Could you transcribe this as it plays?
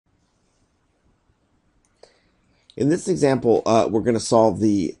In this example, we're going to solve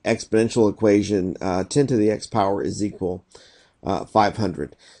the exponential equation 10 to the x power is equal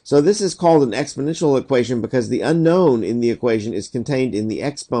 500. So this is called an exponential equation because the unknown in the equation is contained in the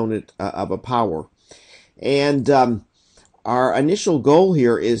exponent of a power. And our initial goal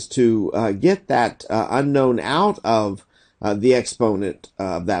here is to get that unknown out of the exponent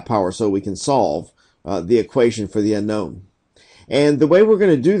of that power so we can solve the equation for the unknown. And the way we're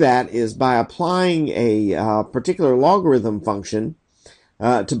going to do that is by applying a particular logarithm function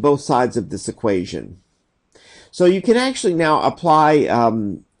to both sides of this equation. So you can actually now apply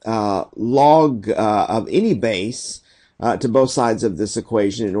log of any base to both sides of this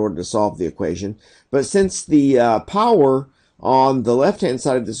equation in order to solve the equation. But since the power on the left-hand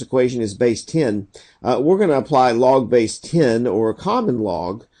side of this equation is base 10, we're going to apply log base 10, or a common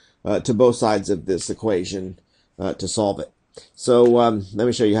log, to both sides of this equation to solve it. So let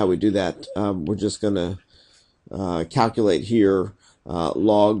me show you how we do that. We're just going to calculate here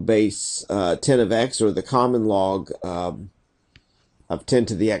log base 10 of x, or the common log of 10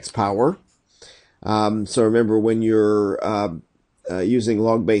 to the x power. So remember, when you're using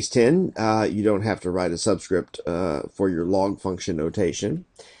log base 10, you don't have to write a subscript for your log function notation,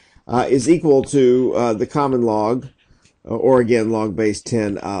 is equal to the common log, or again, log base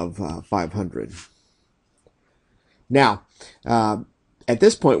 10 of 500. Now, at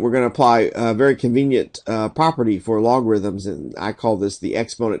this point, we're going to apply a very convenient property for logarithms, and I call this the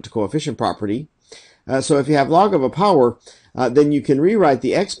exponent to coefficient property. So if you have log of a power, then you can rewrite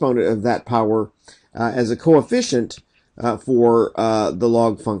the exponent of that power as a coefficient for the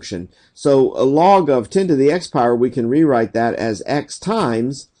log function. So a log of 10 to the x power, we can rewrite that as x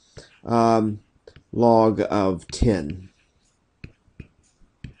times log of 10.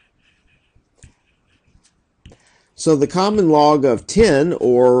 So the common log of 10,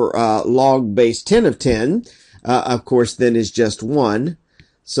 or log base 10 of 10, of course, then is just 1.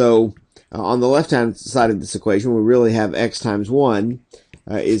 So on the left-hand side of this equation, we really have x times 1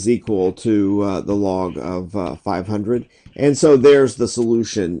 is equal to the log of 500. And so there's the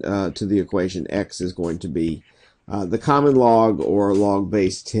solution to the equation. X is going to be the common log, or log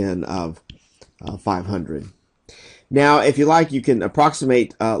base 10 of 500. Now, if you like, you can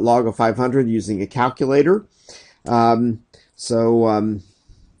approximate log of 500 using a calculator. Let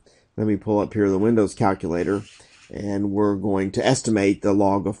me pull up here the Windows calculator, and we're going to estimate the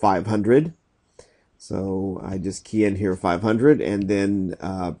log of 500. So I just key in here 500 and then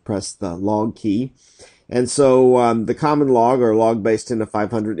press the log key. And so the common log, or log base 10 of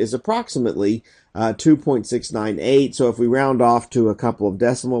 500, is approximately 2.698. So if we round off to a couple of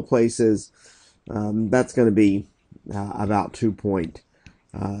decimal places, that's going to be about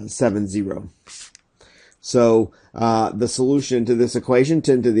 2.70. So the solution to this equation,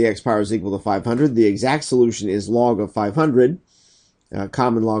 10 to the x power is equal to 500. The exact solution is log of 500,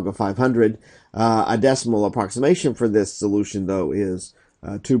 common log of 500. A decimal approximation for this solution, though, is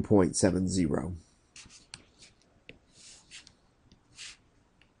 2.70.